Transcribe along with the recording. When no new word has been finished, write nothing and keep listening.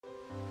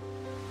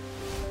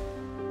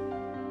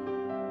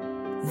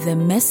The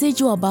message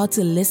you're about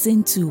to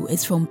listen to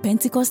is from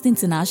Pentecost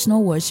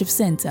International Worship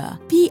Center.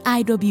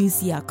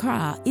 PIWC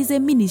Accra is a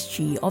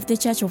ministry of the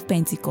Church of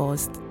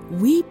Pentecost.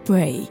 We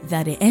pray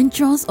that the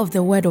entrance of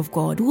the Word of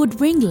God would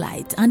bring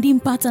light and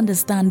impart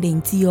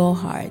understanding to your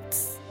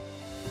hearts.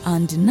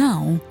 And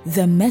now,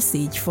 the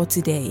message for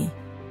today.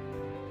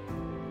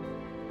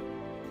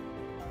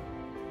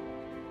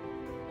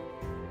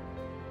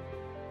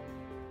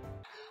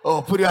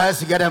 Oh, put your hands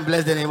together and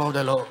bless the name of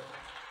the Lord.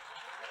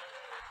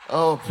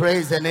 Oh,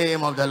 praise the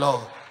name of the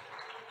Lord.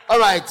 All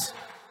right.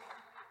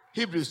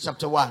 Hebrews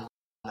chapter 1.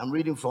 I'm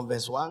reading from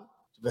verse 1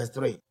 to verse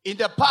 3. In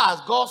the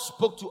past, God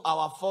spoke to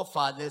our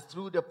forefathers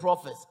through the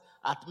prophets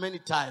at many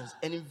times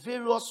and in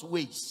various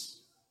ways.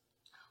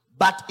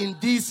 But in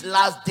these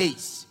last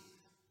days,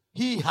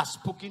 he has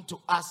spoken to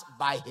us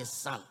by his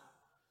Son,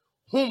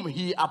 whom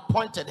he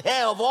appointed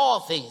heir of all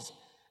things,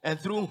 and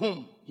through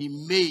whom he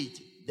made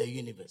the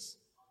universe.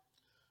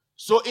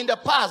 So in the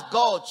past,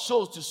 God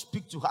chose to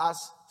speak to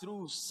us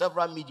through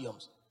several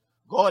mediums.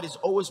 God is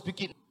always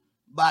speaking.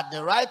 But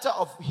the writer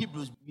of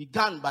Hebrews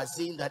began by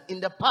saying that in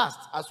the past,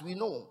 as we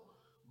know,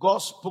 God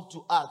spoke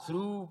to us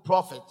through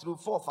prophets, through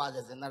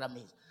forefathers and other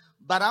means.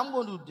 But I'm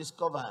going to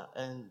discover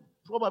and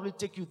probably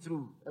take you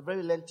through a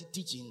very lengthy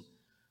teaching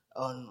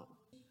on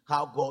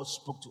how God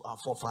spoke to our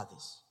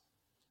forefathers.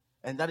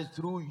 And that is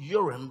through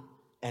Urim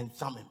and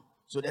Thummim.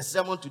 So the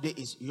sermon today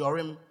is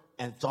Urim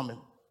and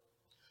Thummim.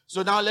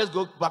 So now let's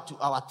go back to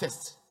our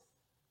text.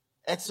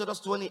 Exodus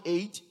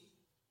 28,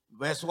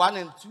 verse 1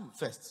 and 2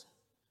 first.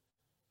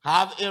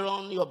 Have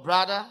Aaron your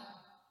brother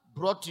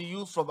brought to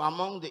you from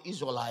among the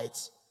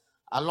Israelites,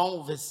 along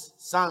with his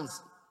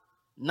sons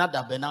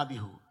Nadab and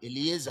Abihu,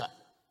 Eleazar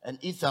and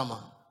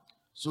Ithamar,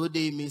 so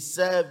they may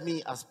serve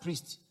me as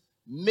priests.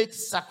 Make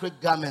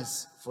sacred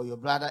garments for your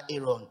brother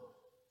Aaron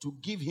to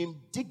give him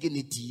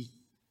dignity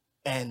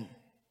and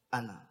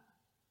honor.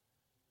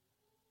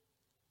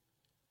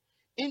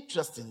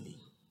 Interestingly,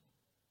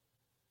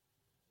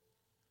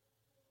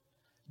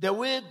 the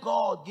way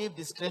God gave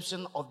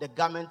description of the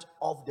garment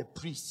of the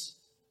priest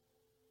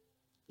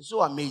is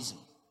so amazing.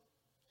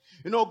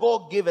 You know,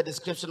 God gave a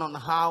description on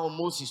how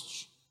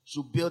Moses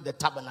should build the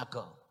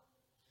tabernacle.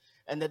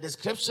 And the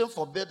description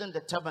for building the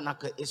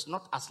tabernacle is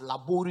not as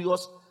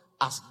laborious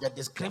as the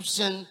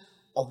description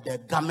of the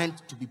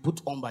garment to be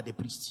put on by the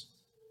priest.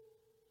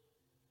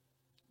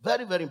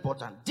 Very, very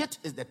important. This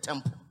is the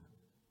temple.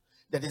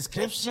 The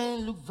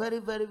description look very,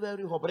 very,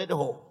 very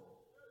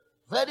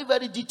very,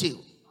 very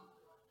detailed.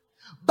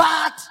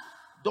 But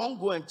don't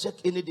go and check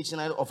any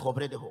dictionary of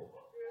Hobredeho.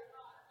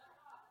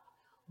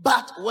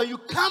 But when you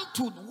come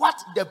to what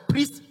the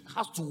priest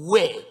has to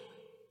wear,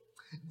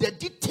 the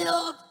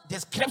detailed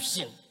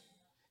description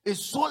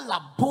is so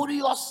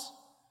laborious,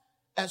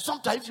 and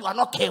sometimes if you are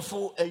not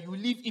careful and you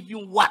leave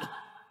even one,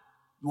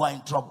 you are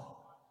in trouble.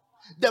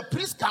 The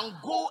priest can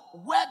go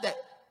where the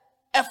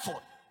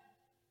ephod,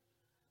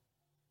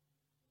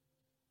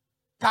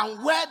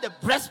 can wear the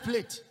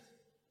breastplate.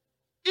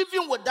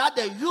 Even without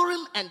the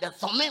Urim and the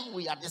Thummim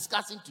we are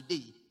discussing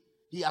today,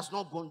 he has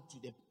not gone to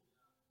the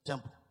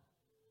temple.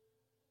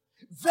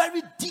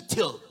 Very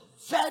detailed.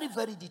 Very,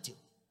 very detailed.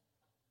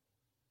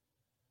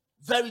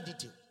 Very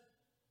detailed.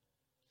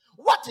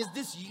 What is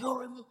this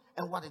Urim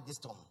and what is this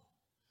Thummim?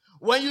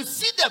 When you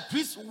see the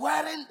priest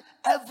wearing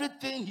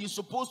everything he's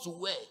supposed to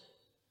wear,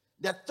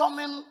 the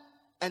Thummim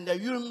and the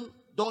Urim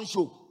don't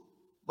show,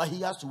 but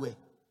he has to wear.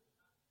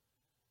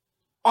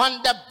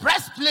 On the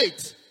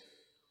breastplate,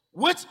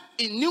 which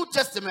in New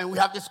Testament we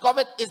have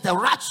discovered is the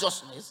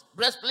righteousness,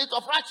 breastplate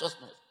of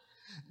righteousness.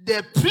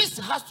 The priest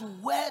has to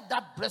wear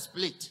that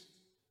breastplate,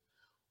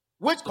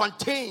 which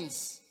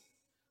contains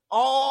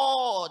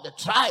all the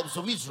tribes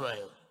of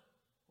Israel,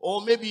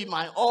 or maybe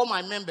all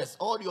my members,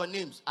 all your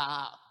names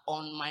are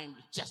on my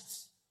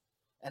chest,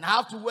 and I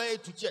have to wear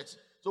it to church.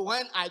 So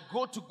when I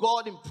go to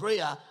God in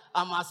prayer,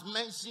 I must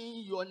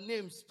mention your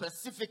name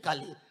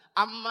specifically.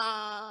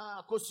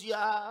 Amma,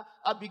 Kosia,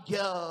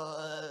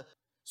 Abigail.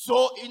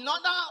 So in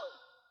order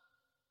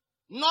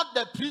not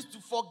the priest to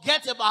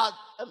forget about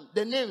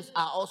the names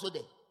are also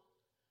there.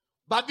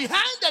 But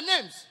behind the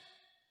names,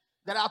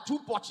 there are two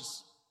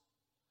pouches.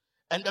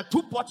 And the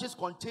two pouches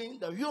contain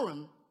the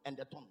Urim and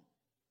the Thummim.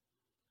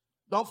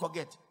 Don't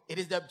forget, it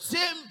is the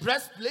same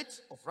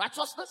breastplate of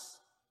righteousness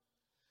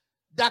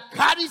that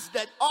carries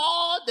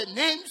all the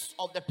names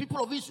of the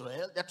people of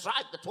Israel, the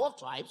 12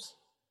 tribes.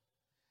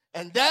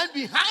 And then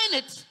behind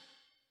it,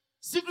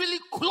 secretly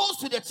close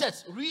to the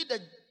chest, read the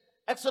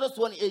Exodus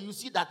 28, you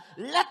see that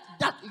let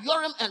that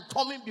Urim and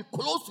Thummim be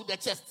close to the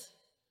chest,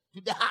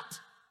 to the heart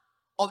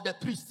of the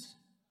priest.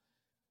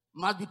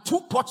 Must be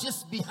two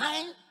pouches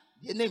behind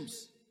the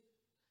names.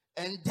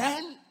 And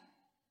then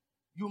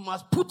you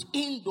must put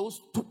in those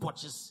two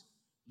pouches,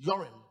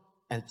 Urim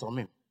and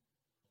Thummim.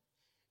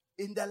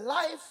 In the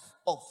life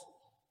of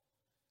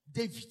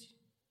David,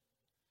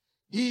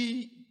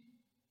 he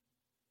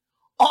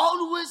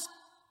always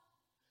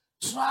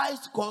tries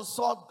to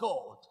consult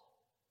God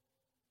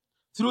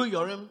through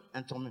Urim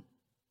and Thummim.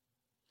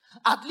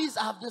 At least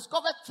I have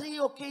discovered 3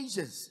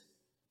 occasions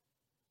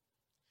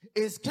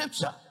in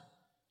scripture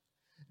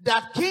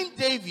that King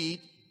David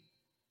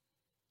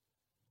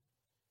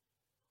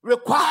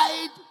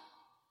required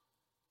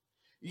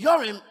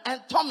Urim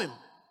and Thummim.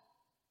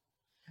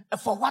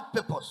 And for what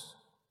purpose?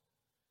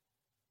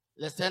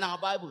 Let's turn our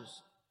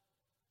Bibles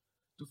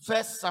to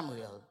 1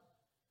 Samuel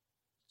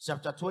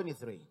chapter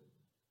 23.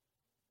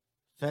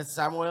 1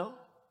 Samuel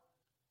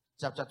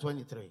chapter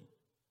 23,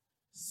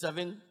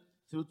 7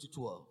 through to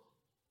 12.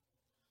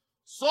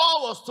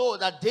 Saul was told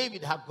that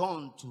David had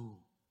gone to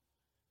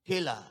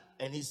Keilah,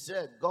 and he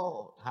said,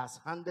 God has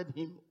handed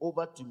him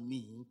over to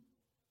me,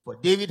 for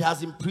David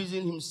has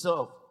imprisoned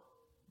himself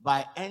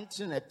by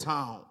entering a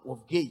town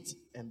with gates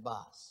and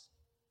bars.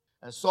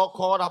 And Saul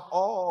called up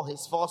all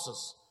his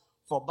forces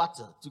for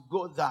battle to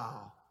go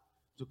down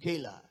to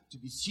Keilah to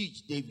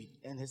besiege David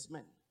and his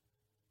men.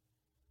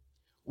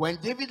 When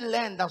David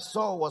learned that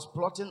Saul was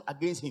plotting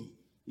against him,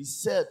 he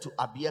said to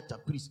Abiathar,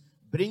 priest,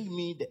 bring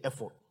me the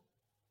ephod.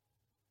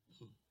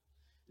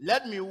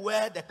 Let me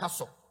wear the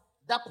cassock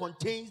that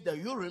contains the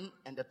Urim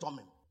and the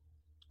Thummim.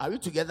 Are you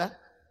together?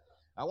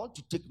 I want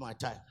to take my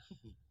time.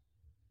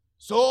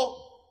 So,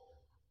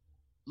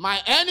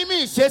 my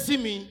enemy is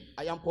chasing me.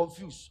 I am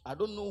confused. I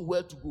don't know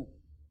where to go.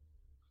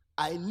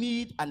 I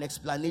need an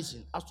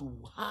explanation as to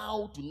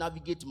how to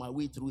navigate my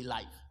way through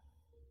life.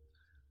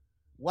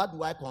 What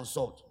do I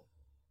consult?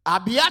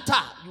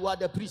 Abiathar, you are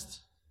the priest.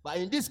 But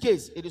in this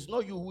case, it is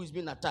not you who is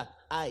being attacked.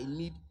 I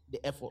need the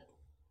ephod.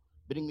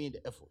 Bring me the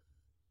ephod.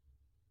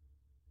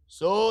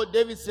 So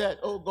David said,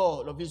 oh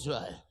God of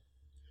Israel,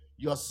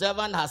 your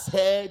servant has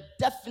heard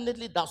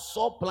definitely that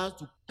Saul plans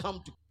to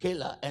come to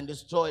Keilah and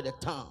destroy the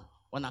town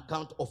on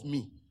account of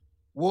me.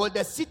 Will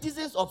the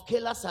citizens of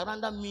Keilah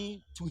surrender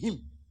me to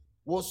him?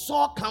 Will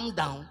Saul come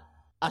down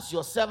as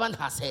your servant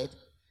has heard?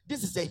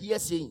 This is a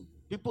hearsay.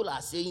 People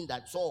are saying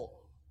that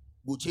Saul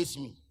will chase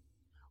me.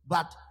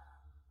 But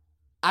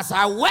as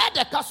I wear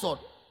the cassock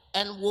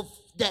and with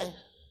the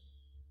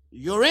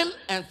Urim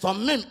and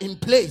Thummim in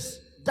place,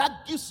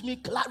 that gives me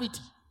clarity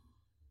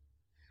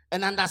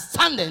and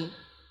understanding.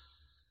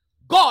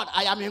 God,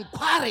 I am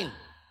inquiring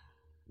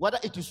whether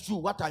it is true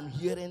what I'm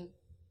hearing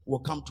will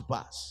come to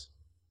pass.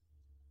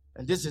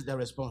 And this is the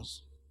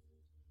response.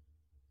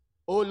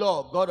 O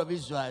Lord, God of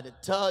Israel,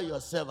 tell your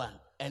servant.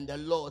 And the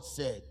Lord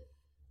said,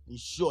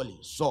 surely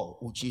Saul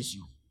will chase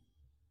you.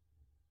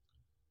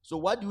 So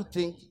what do you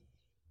think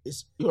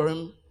is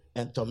Urim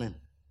and Thummim?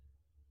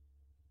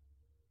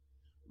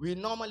 We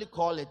normally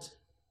call it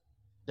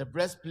the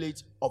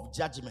breastplate of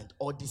judgment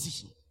or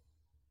decision.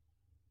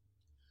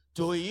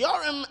 To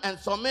Urim and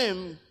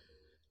Thummim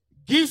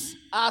gives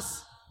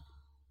us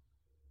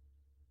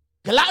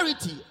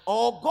clarity,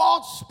 or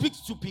God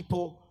speaks to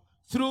people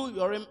through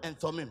Urim and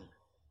Thummim.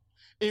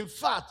 In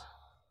fact,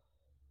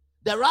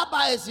 the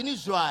rabbis in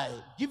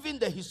Israel, given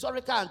the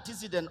historical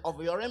antecedent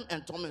of Urim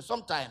and Thummim,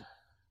 sometimes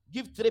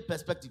give three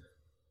perspectives.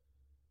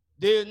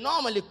 They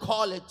normally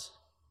call it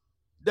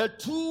the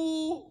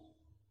two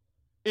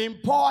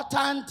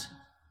important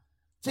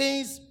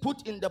things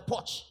put in the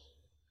potch.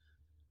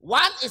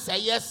 One is a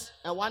yes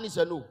and one is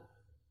a no.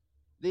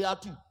 They are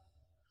two.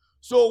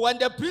 So when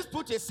the priest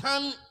put his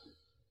hand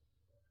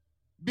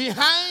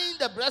behind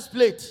the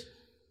breastplate,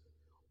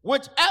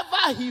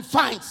 whichever he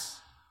finds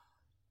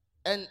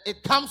and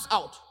it comes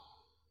out,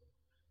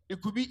 it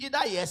could be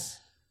either yes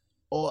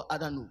or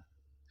other no.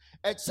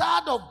 A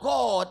child of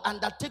God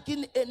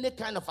undertaking any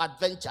kind of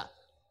adventure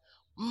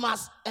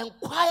must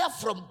inquire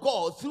from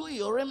God through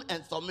Urim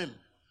and Thummim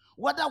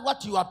whether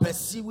what you are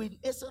pursuing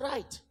is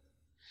right.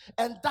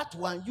 And that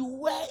one, you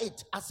wear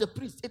it as a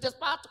priest. It is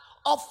part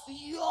of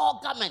your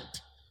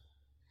garment.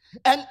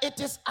 And it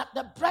is at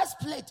the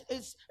breastplate.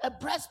 It's a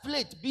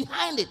breastplate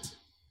behind it.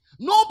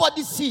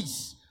 Nobody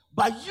sees,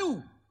 but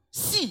you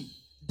see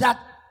that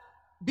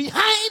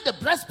behind the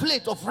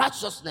breastplate of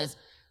righteousness,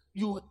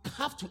 you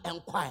have to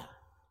inquire.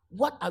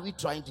 What are we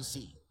trying to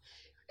see?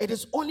 It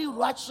is only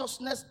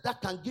righteousness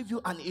that can give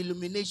you an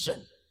illumination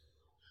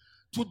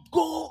to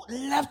go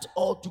left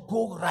or to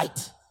go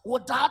right,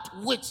 without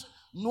which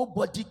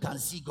nobody can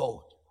see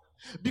God.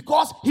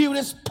 Because he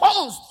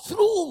responds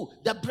through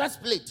the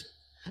breastplate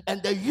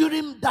and the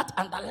Urim that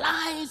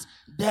underlies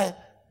the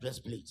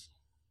breastplate.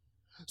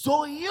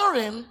 So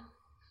Urim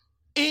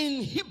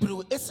in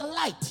Hebrew is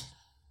light.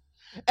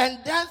 And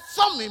then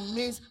Thummim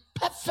means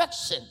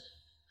perfection.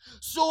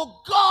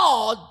 So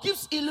God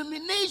gives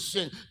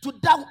illumination to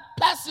that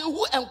person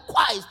who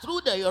inquires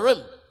through the Urim.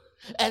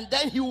 And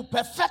then he will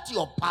perfect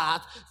your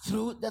path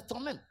through the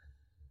Thummim.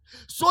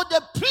 So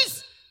the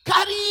priest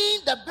carrying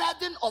the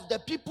burden of the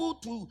people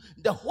to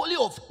the Holy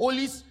of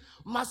Holies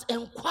must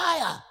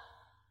inquire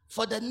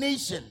for the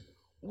nation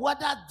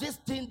whether this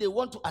thing they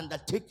want to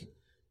undertake,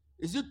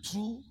 is it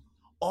true,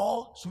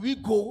 or should we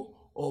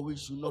go or we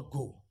should not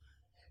go.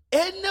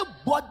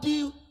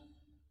 Anybody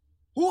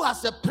who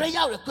has a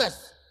prayer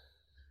request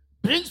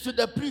brings to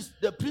the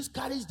priest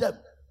carries them.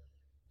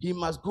 He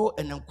must go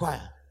and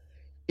inquire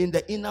in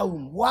the inner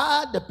room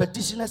while the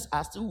petitioners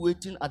are still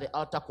waiting at the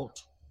outer court.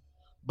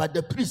 But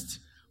the priest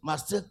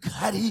must still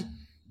carry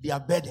their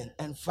burden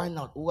and find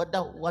out whether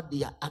what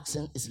they are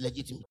asking is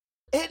legitimate.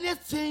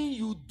 Anything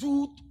you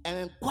do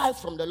and inquire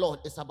from the Lord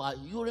is about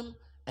Urim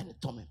and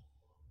Thummim.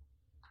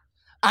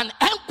 An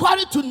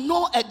inquiry to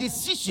know a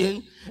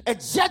decision, a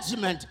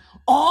judgment,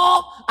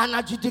 or an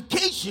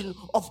adjudication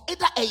of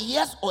either a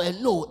yes or a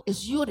no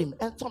is Urim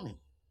and Thummim.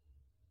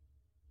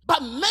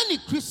 But many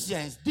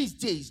Christians these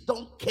days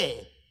don't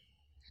care.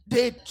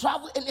 They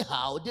travel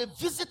anyhow, they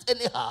visit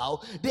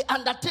anyhow, they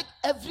undertake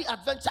every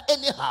adventure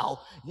anyhow.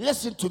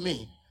 Listen to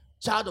me,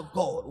 child of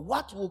God.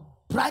 What will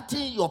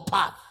brighten your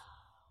path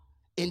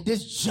in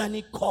this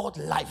journey called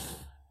life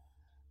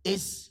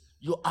is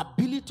your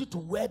ability to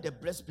wear the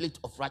breastplate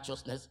of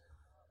righteousness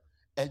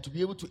and to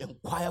be able to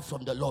inquire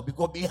from the Lord,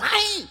 because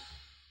behind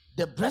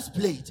the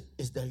breastplate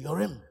is the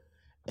Urim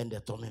and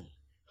the Thummim.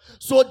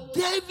 So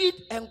David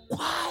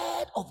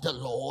inquired of the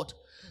Lord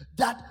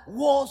that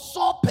will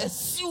Saul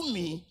pursue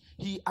me.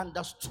 He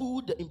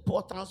understood the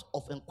importance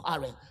of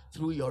inquiring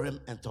through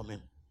Urim and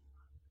Thummim.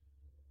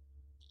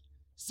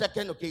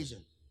 Second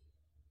occasion,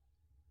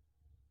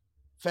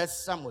 1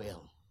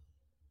 Samuel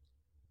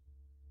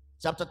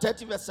chapter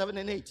 30 verse 7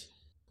 and 8.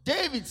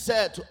 David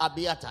said to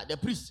Abiathar the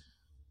priest,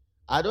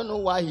 I don't know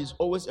why he's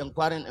always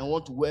inquiring and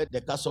want to wear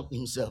the cassock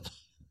himself.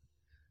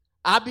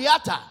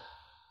 Abiathar,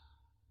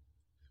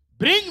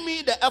 bring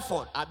me the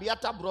ephod.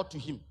 Abiathar brought to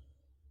him.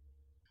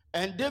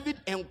 And David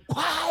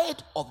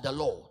inquired of the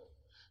Lord,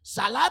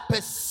 shall I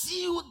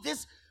pursue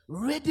this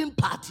raiding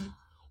party?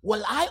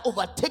 Will I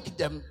overtake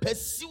them,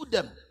 pursue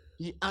them?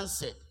 He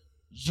answered,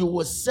 you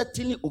will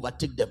certainly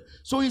overtake them.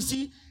 So you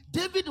see,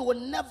 David will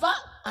never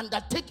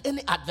undertake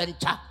any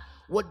adventure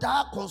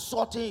without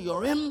consulting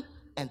Urim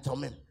and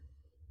Thummim.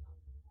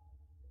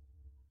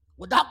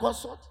 Without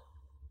consult.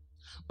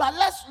 But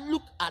let's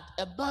look at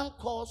a man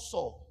called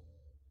Saul.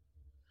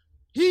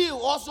 He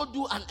will also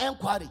do an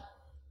inquiry.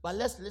 But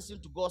let's listen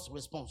to God's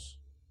response.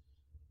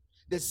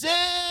 The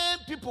same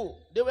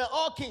people, they were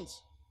all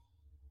kings.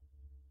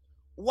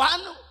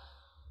 One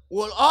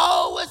will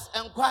always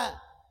inquire.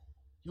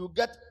 You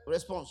get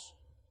response.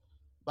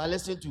 But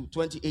listen to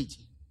 28.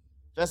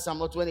 1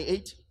 Samuel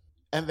 28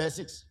 and verse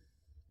 6.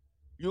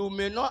 You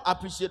may not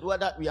appreciate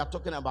whether we are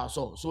talking about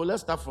Saul. So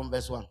let's start from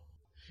verse 1.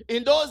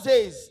 In those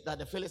days that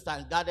the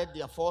Philistines gathered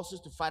their forces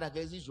to fight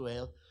against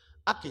Israel,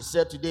 Achish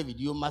said to David,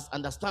 you must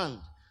understand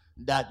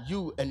that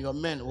you and your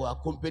men will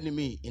accompany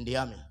me in the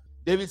army.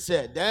 David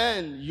said,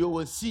 then you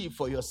will see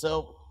for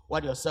yourself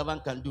what your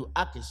servant can do.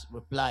 Achish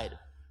replied,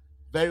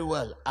 very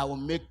well, I will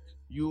make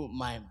you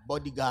my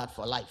bodyguard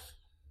for life.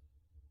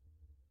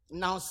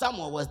 Now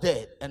Samuel was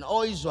dead, and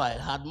all Israel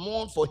had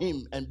mourned for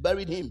him and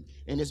buried him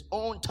in his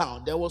own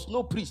town. There was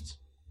no priest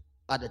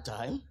at the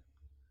time.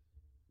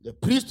 The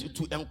priest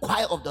to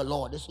inquire of the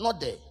Lord is not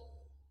there.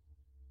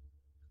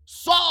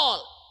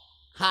 Saul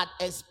had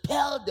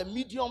expelled the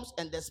mediums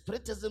and the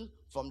spiritism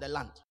from the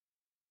land.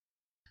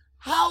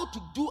 How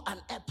to do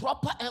a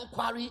proper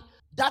inquiry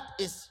that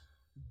is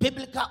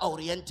biblical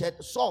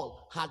oriented,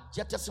 Saul had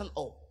jettisoned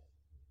all.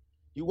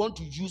 He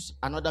wanted to use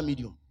another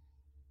medium.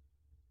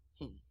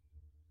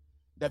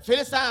 The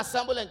Philistines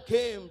assembled and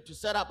came to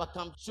set up a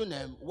camp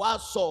Shunem, while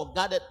Saul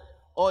gathered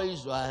all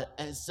Israel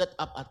and set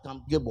up a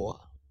camp Gilboa.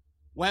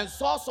 When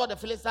Saul saw the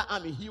Philistine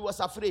army, he was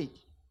afraid.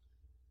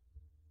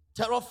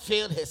 Terror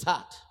filled his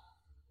heart.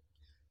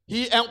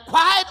 He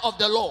inquired of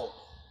the Lord,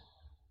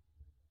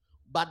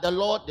 but the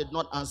Lord did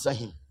not answer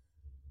him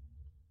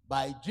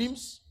by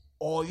dreams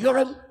or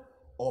Urim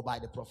or by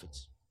the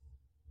prophets.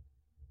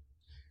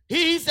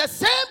 He is the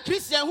same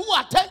Christian who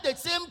attended the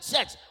same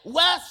church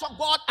where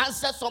God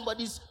answered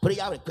somebody's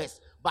prayer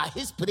request, but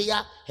his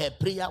prayer, her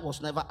prayer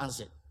was never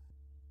answered.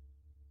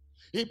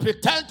 He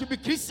pretends to be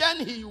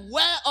Christian, he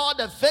wear all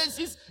the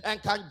faces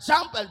and can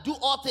jump and do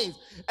all things.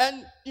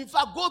 And in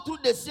fact, go through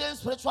the same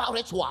spiritual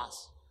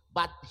rituals.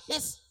 But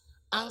his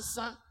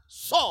answer,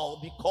 Saul,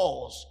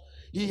 because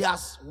he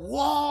has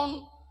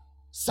worn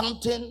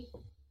something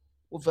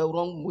with a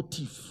wrong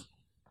motive.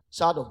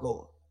 Child of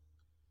God,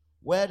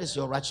 where is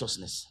your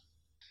righteousness?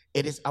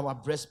 It is our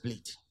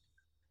breastplate.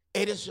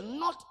 It is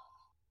not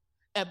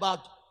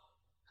about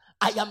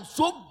I am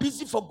so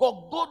busy for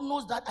God. God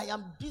knows that I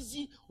am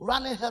busy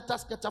running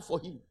helter-skelter for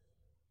him.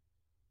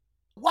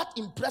 What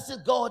impresses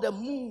God and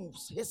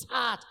moves his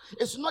heart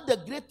is not the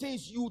great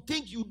things you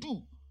think you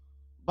do,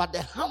 but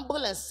the humble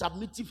and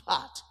submissive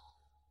heart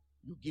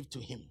you give to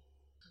him.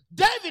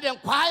 David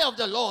inquired of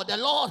the Lord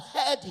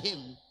heard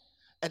him,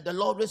 and the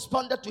Lord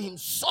responded to him.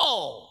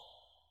 Saul,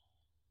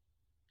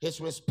 his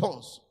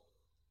response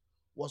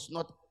was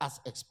not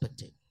as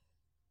expected.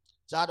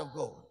 Child of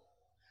God,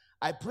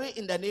 I pray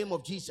in the name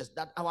of Jesus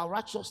that our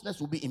righteousness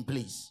will be in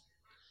place.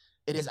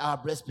 It is our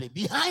breastplate.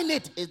 Behind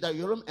it is the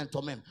Urim and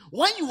Thummim.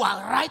 When you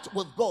are right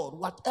with God,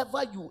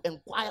 whatever you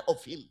inquire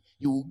of him,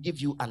 he will give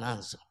you an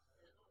answer.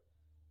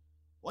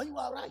 When you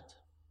are right.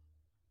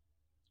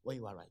 When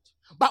you are right.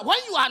 But when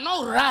you are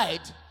not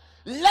right,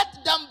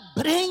 let them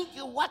bring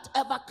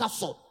whatever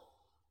castle.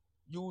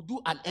 You will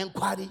do an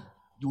inquiry,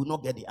 you will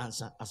not get the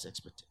answer as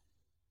expected.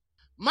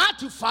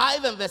 Matthew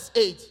 5 and verse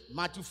 8.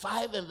 Matthew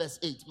 5 and verse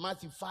 8.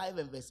 Matthew 5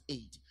 and verse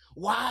 8.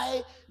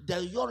 Why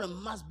the urine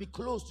must be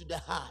close to the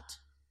heart.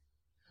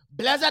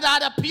 Blessed are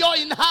the pure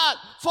in heart,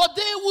 for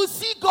they will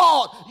see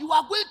God. You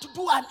are going to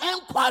do an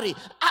inquiry.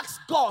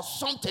 Ask God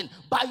something,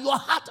 but your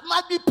heart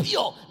must be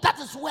pure. That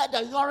is where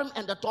the Urim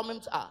and the Thummim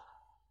are.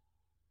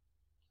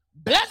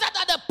 Blessed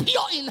are the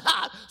pure in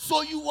heart.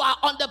 So you are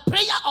on the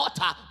prayer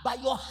altar,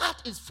 but your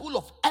heart is full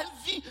of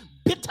envy,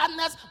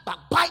 bitterness,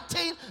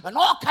 backbiting, and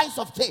all kinds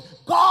of things.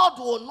 God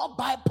will not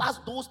bypass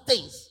those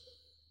things,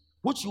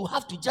 which you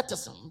have to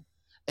jettison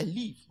and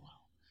leave.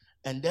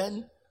 And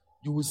then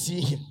you will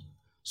see him.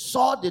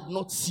 Saul did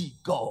not see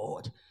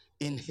God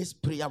in his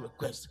prayer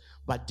request,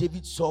 but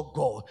David saw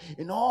God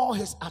in all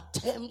his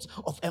attempts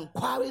of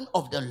inquiring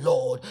of the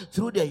Lord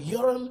through the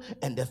Urim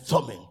and the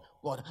Thummim.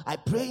 God, I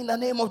pray in the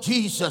name of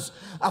Jesus,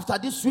 after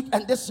this week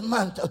and this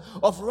month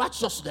of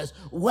righteousness,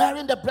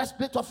 wearing the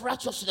breastplate of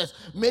righteousness,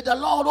 may the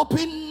Lord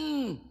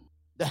open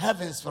the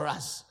heavens for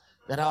us,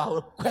 that our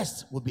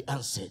request will be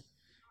answered.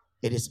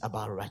 It is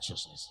about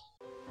righteousness.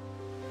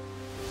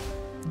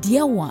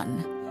 Dear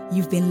one,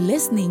 you've been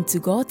listening to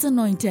God's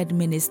anointed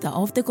minister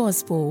of the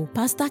gospel,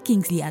 Pastor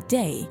Kingsley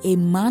Ade, a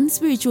man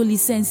spiritually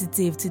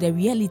sensitive to the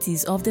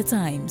realities of the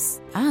times,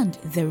 and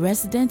the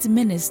resident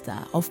minister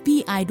of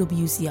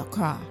PIWC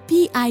Accra.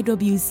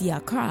 PIWC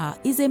Accra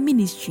is a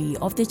ministry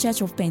of the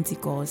Church of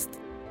Pentecost.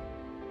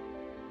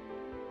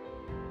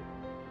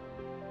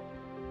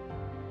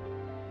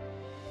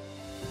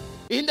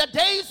 In the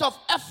days of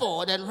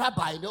Ephod and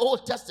Rabbi in the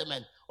Old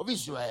Testament of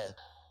Israel,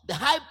 the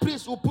high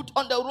priest who put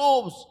on the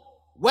robes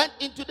went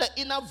into the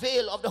inner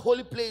veil of the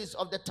holy place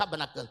of the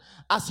tabernacle.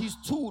 As he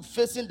stood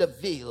facing the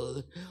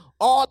veil,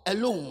 all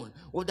alone,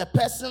 with the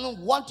person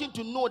wanting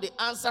to know the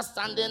answer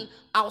standing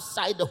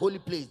outside the holy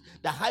place,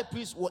 the high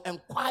priest will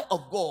inquire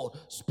of God,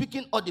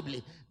 speaking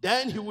audibly.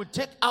 Then he will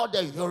take out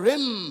the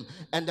Urim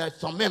and the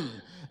Thummim,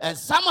 and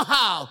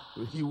somehow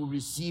he will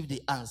receive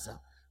the answer.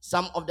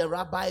 Some of the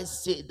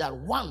rabbis say that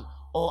one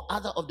or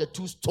other of the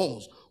two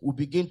stones will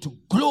begin to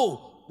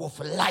glow with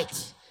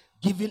light,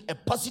 giving a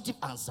positive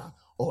answer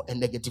or a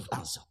negative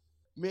answer.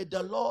 May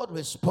the Lord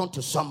respond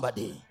to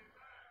somebody,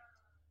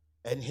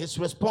 and his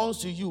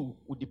response to you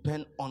will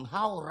depend on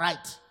how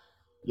right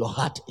your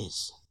heart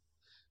is,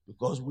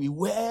 because we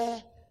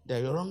wear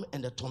the Urim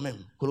and the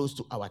Thummim close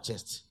to our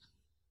chest.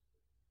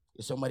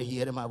 Is somebody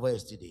hearing my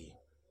voice today?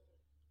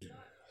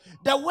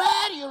 The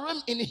word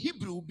Urim in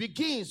Hebrew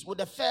begins with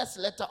the first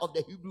letter of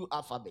the Hebrew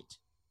alphabet.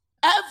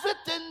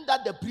 Everything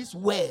that the priest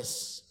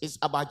wears is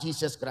about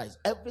Jesus Christ.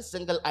 Every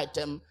single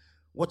item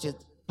which is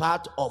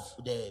part of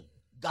the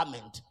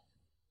garment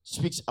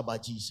speaks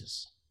about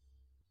Jesus.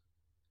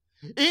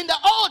 In the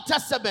Old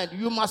Testament,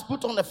 you must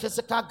put on a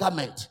physical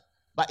garment.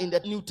 But in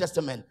the New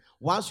Testament,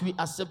 once we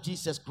accept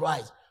Jesus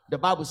Christ, the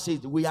Bible says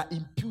we are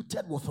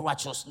imputed with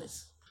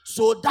righteousness.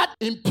 So that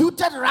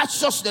imputed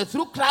righteousness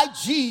through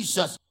Christ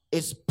Jesus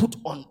is put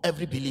on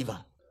every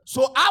believer.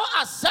 So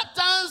our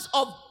acceptance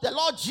of the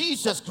Lord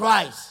Jesus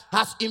Christ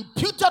has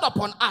imputed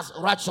upon us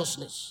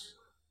righteousness.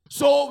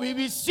 So we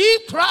receive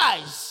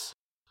Christ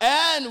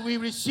and we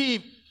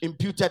receive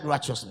imputed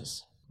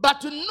righteousness. But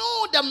to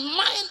know the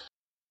mind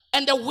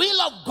and the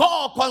will of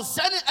God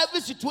concerning every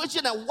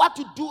situation and what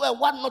to do and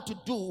what not to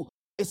do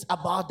is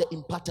about the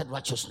imparted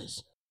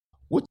righteousness,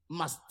 which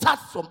must start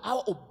from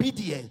our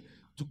obedience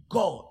to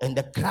God and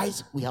the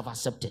Christ we have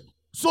accepted.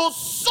 So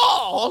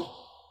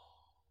Saul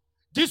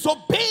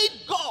disobeyed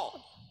God.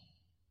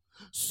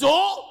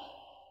 So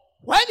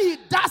when he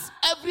does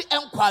every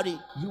inquiry,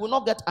 he will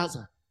not get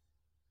answer.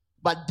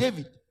 But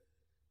David,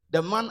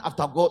 the man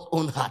after God's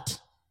own heart,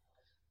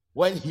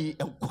 when he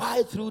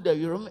inquired through the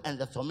Urim and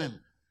the Thummim,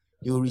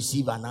 he will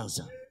receive an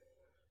answer.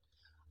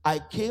 I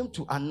came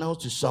to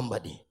announce to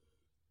somebody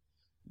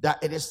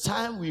that it is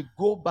time we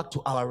go back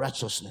to our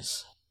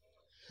righteousness.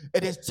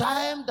 It is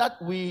time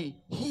that we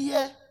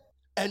hear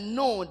and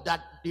know that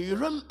the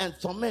Urim and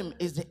Thummim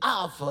is the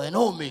Alpha and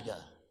Omega.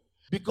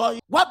 Because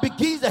what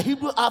begins the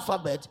Hebrew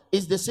alphabet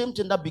is the same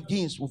thing that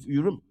begins with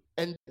Urim.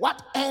 And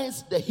what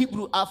ends the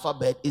Hebrew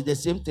alphabet is the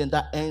same thing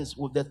that ends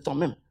with the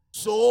Thummim.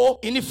 So,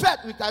 in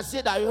effect, we can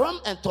say that Urim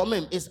and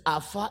Thummim is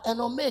Alpha and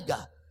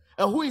Omega.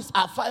 And who is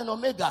Alpha and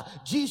Omega?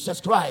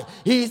 Jesus Christ.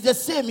 He is the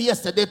same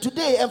yesterday,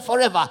 today, and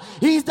forever.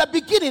 He is the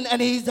beginning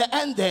and he is the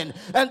ending.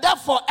 And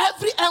therefore,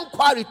 every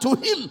inquiry to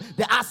him,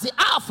 as the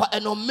Alpha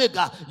and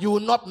Omega, you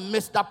will not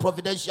miss that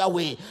providential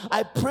way.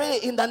 I pray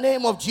in the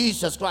name of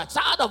Jesus Christ.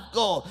 Child of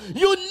God,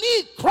 you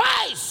need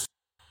Christ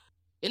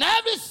in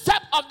every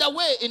step of the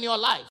way in your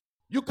life.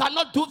 You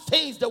cannot do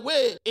things the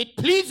way it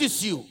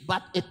pleases you,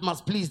 but it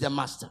must please the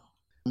Master.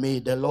 May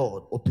the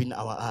Lord open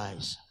our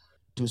eyes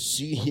to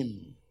see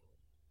him.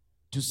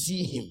 To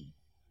see him,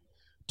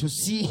 to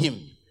see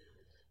him,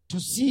 to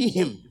see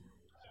him.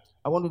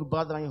 I want you to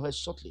bow down your head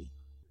shortly.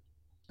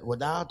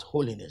 Without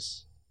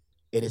holiness,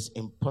 it is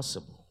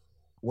impossible.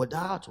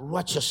 Without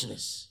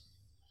righteousness,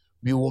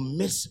 we will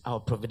miss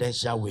our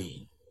providential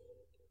way.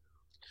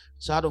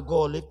 Child of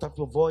God, lift up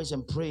your voice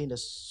and pray in the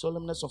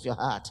solemnness of your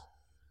heart.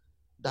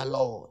 The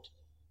Lord,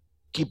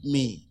 keep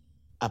me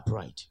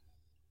upright.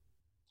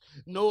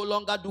 No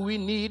longer do we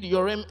need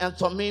Urim and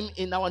Thummim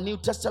in our New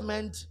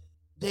Testament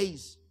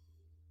days.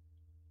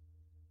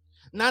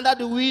 Neither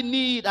do we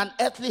need an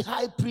earthly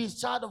high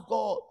priest, child of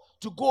God,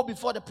 to go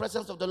before the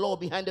presence of the Lord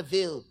behind the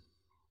veil.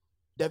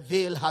 The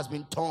veil has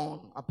been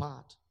torn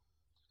apart.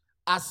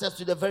 Access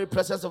to the very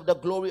presence of the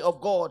glory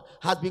of God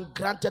has been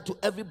granted to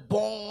every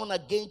born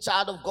again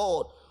child of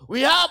God.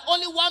 We have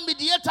only one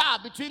mediator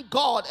between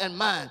God and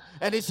man,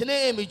 and his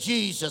name is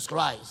Jesus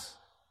Christ.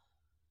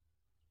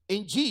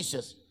 In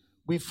Jesus,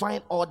 we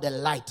find all the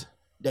light,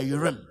 the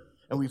Urim,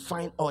 and we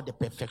find all the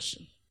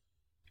perfection,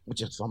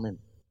 which is from him.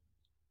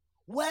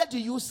 Where do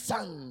you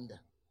stand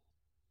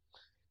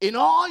in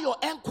all your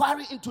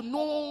inquiry into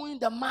knowing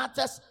the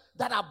matters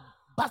that are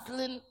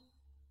battling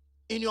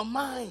in your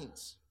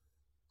minds?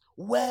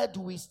 Where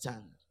do we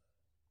stand?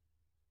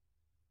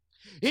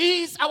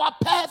 He is our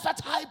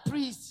perfect high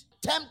priest,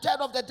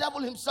 tempted of the devil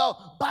himself,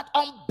 but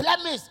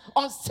unblemished,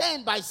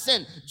 unstained by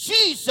sin.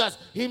 Jesus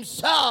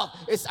himself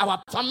is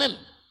our Thummim.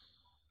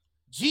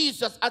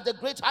 Jesus, as the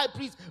great high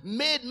priest,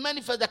 made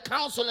manifest the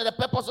counsel and the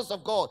purposes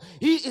of God.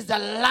 He is the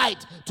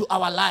light to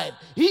our life.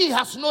 He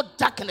has no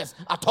darkness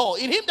at all.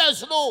 In him there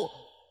is no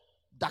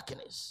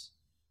darkness.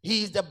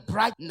 He is the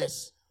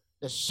brightness,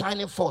 the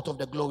shining forth of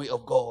the glory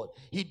of God.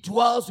 He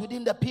dwells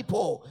within the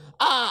people,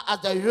 as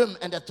the Urim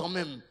and the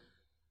Thummim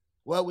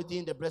were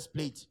within the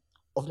breastplate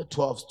of the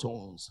 12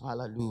 stones.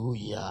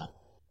 Hallelujah.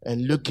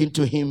 And looking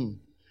to him,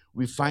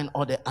 we find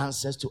all the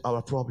answers to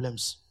our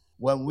problems.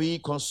 When we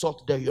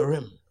consult the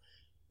Urim,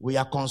 we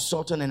are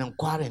consulting and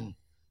inquiring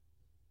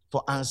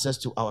for answers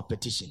to our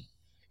petition.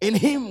 In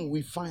him,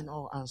 we find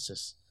all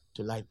answers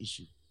to life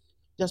issue.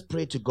 Just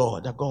pray to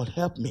God that God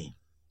help me.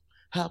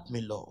 Help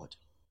me, Lord.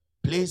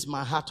 Place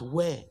my heart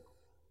where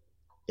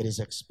it is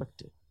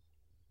expected.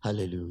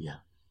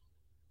 Hallelujah.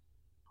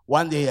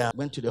 One day I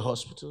went to the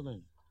hospital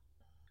and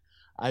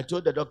I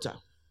told the doctor,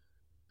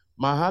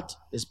 my heart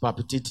is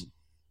palpitating.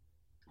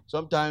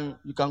 Sometimes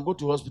you can go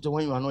to hospital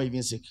when you are not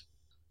even sick.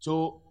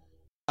 So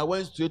I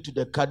went straight to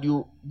the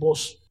cardio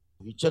boss.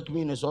 He checked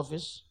me in his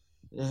office,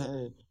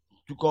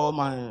 took all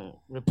my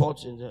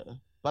reports. And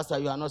Pastor,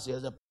 you are not sick.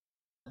 I said,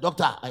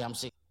 Doctor, I am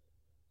sick.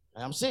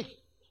 I am sick.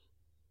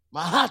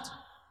 My heart.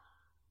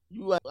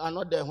 You are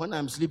not there when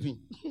I'm sleeping.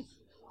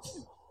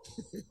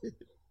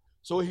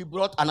 So he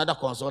brought another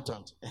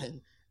consultant.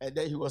 And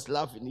then he was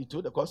laughing. He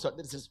told the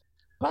consultant, he says,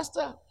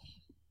 Pastor,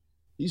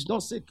 he's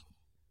not sick.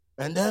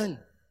 And then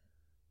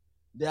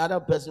the other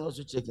person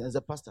also checked and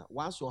said, Pastor,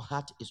 once your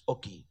heart is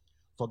okay,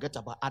 forget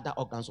about other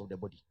organs of the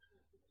body.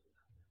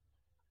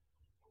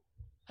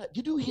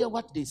 Did you hear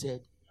what they said?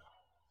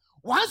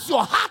 Once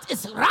your heart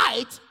is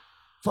right,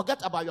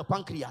 forget about your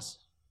pancreas.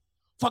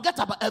 Forget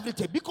about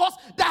everything. Because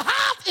the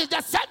heart is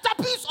the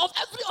centerpiece of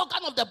every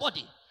organ of the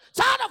body.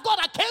 Child of God,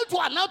 I came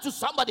to announce to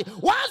somebody,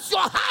 once your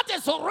heart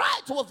is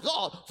right with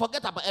God,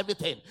 forget about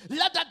everything.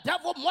 Let the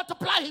devil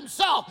multiply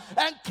himself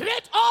and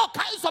create all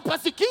kinds of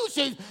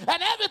persecutions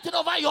and everything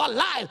over your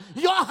life.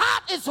 Your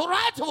heart is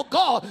right with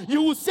God.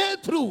 You will sail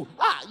through.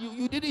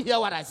 You didn't hear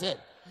what I said.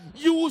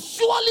 You will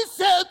surely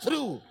sail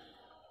through.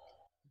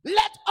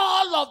 Let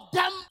all of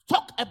them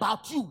talk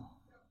about you.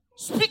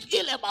 Speak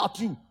ill about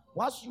you.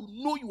 Once you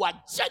know you are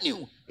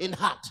genuine in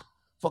heart,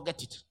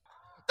 forget it.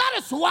 That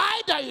is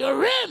why the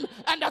Urim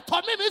and the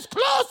Thummim is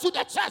close to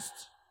the chest.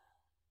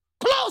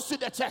 Close to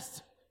the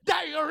chest. The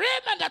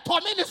Urim and the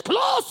Thummim is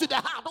close to the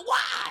heart.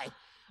 Why?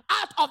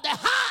 Out of the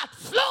heart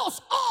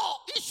flows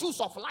all issues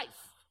of life.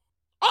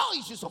 All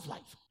issues of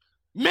life.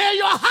 May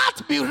your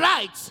heart be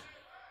right.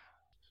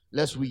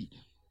 Let's read.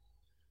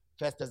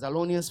 1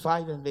 Thessalonians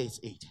 5 and verse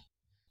 8.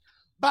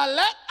 But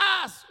let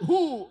us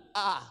who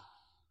are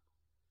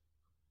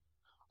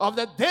of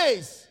the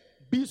days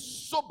be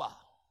sober,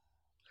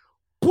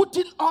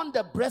 putting on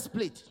the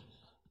breastplate.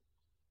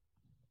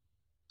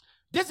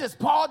 This is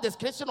Paul's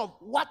description of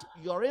what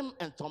Urim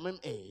and Thummim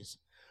is.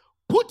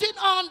 Putting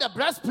on the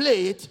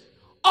breastplate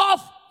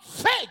of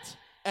faith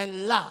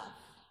and love.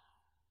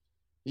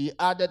 He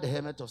added the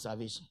helmet of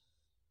salvation.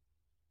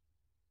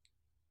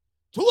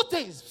 Two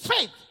things,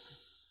 faith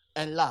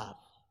and love.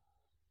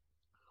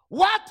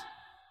 What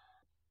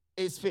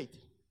is faith?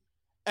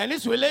 And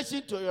its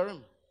relation to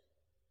Urim.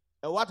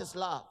 And what is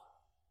love?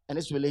 And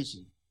its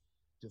relation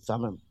to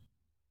Thummim.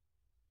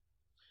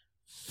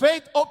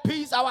 Faith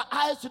opens our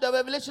eyes to the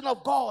revelation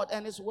of God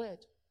and his word.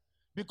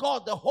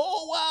 Because the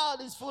whole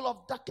world is full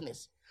of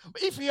darkness.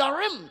 But if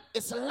Urim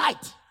is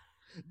light,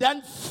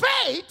 then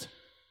faith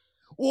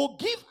will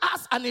give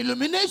us an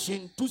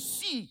illumination to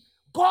see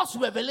God's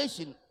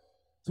revelation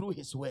through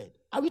his word.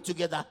 Are we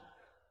together?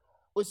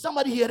 Is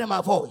somebody hearing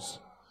my voice?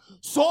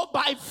 So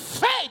by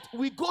faith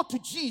we go to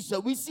Jesus.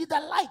 We see the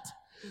light.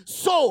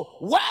 So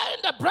when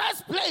the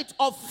breastplate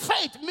of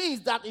faith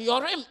means that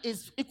Urim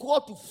is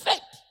equal to faith.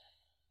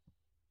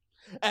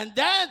 And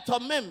then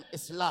Thummim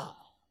is love.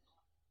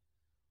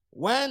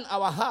 When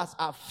our hearts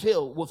are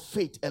filled with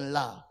faith and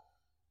love,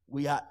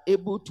 we are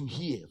able to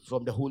hear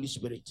from the Holy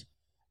Spirit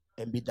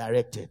and be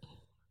directed.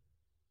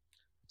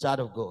 Child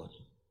of God,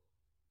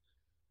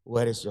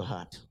 Where is your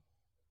heart?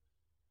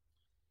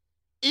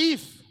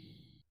 If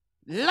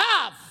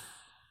love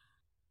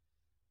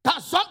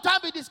can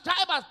sometimes be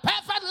described as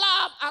perfect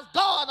love as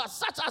God, as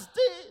such as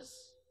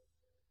this,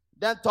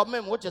 then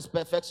Tomim, which is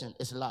perfection,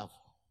 is love.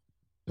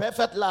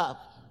 Perfect love,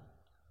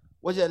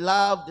 which is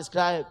love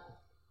described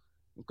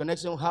in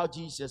connection with how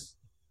Jesus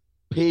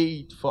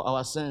paid for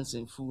our sins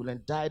in full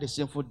and died a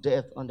sinful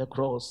death on the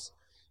cross,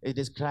 is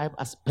described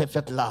as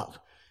perfect love.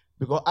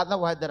 Because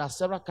otherwise there are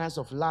several kinds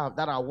of love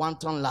that are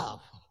wanton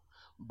love.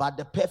 But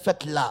the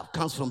perfect love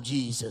comes from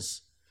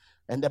Jesus.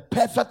 And the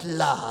perfect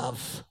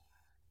love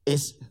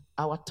is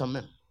our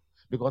Tamim.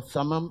 Because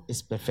Tamim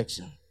is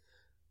perfection.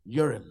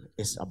 Urim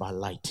is about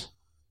light.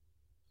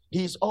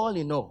 He is all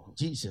in all,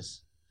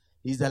 Jesus.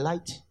 He is the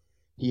light.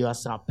 He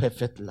has our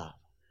perfect love.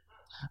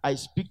 I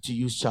speak to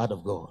you, child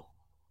of God,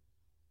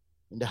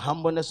 in the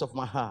humbleness of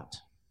my heart,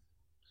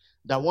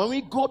 that when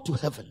we go to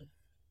heaven,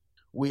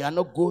 we are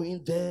not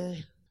going there.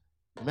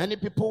 Many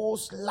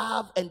people's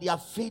love and their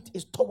faith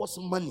is towards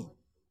money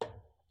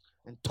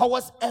and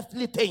towards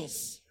earthly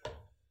things.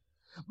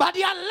 But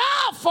their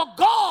love for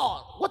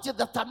God, which is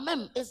the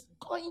Tamim, is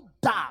going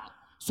down.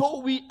 So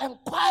we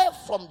inquire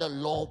from the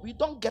Lord. We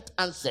don't get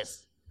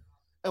answers.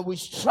 And we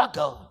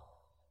struggle.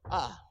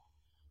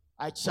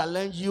 I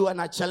challenge you and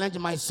I challenge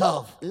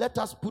myself. Let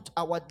us put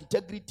our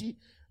integrity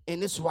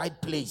in its right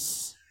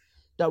place,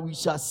 that we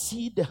shall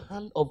see the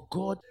hand of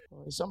God.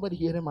 Is somebody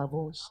hearing my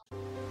voice?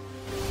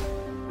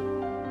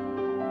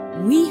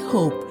 We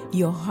hope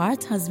your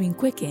heart has been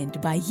quickened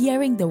by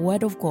hearing the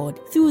word of God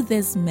through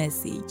this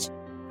message.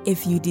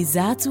 If you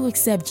desire to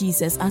accept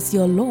Jesus as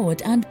your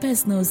Lord and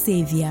personal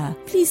Savior,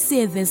 please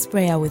say this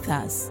prayer with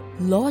us.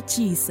 Lord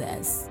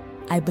Jesus,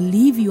 I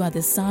believe you are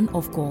the Son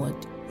of God.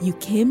 You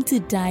came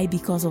to die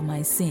because of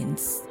my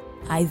sins.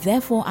 I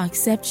therefore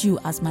accept you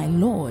as my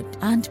Lord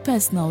and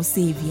personal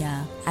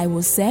Savior. I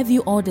will serve you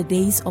all the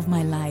days of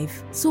my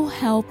life. So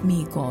help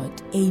me,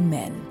 God.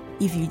 Amen.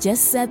 If you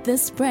just said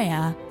this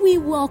prayer, we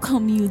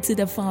welcome you to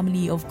the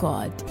family of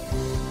God.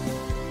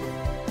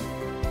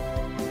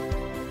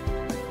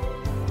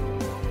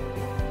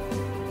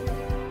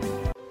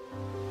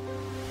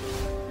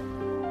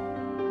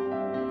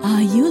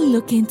 Are you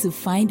looking to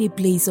find a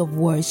place of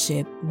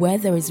worship where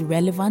there is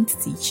relevant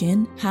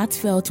teaching,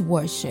 heartfelt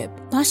worship,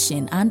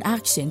 passion and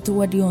action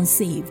toward the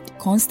unsaved,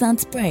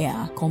 constant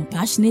prayer,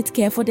 compassionate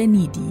care for the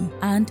needy,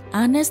 and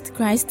honest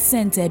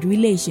Christ-centered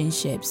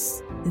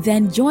relationships?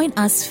 Then join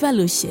us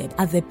fellowship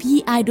at the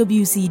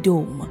PIWC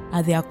Dome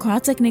at the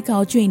Accra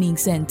Technical Training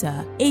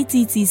Center,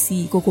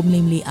 ATTC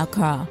Kokomlimli,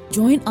 Accra.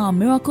 Join our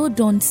Miracle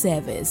Dawn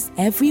service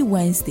every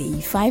Wednesday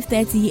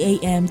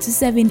 5:30 a.m. to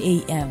 7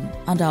 a.m.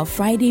 and our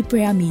Friday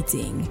prayer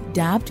meeting,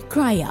 dubbed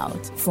Cry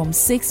Out, from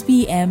 6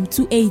 p.m.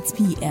 to 8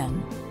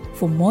 p.m.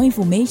 For more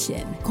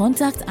information,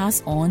 contact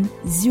us on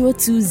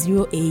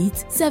 0208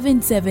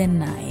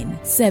 779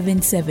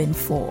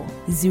 774,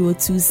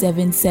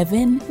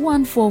 0277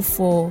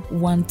 144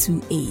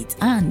 128,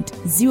 and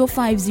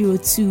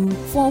 0502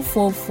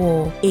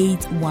 444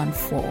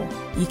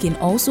 814. You can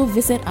also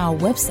visit our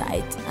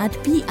website at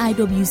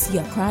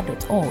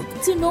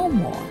piwcaccra.org to know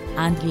more.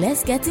 And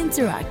let's get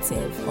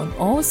interactive on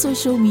all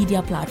social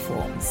media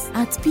platforms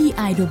at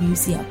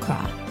PIWC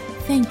Accra.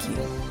 Thank you.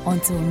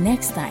 Until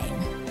next time,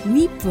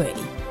 we pray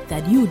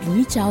that you would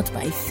reach out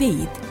by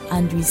faith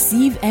and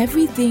receive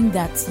everything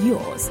that's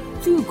yours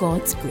through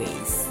God's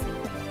grace.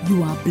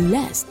 You are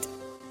blessed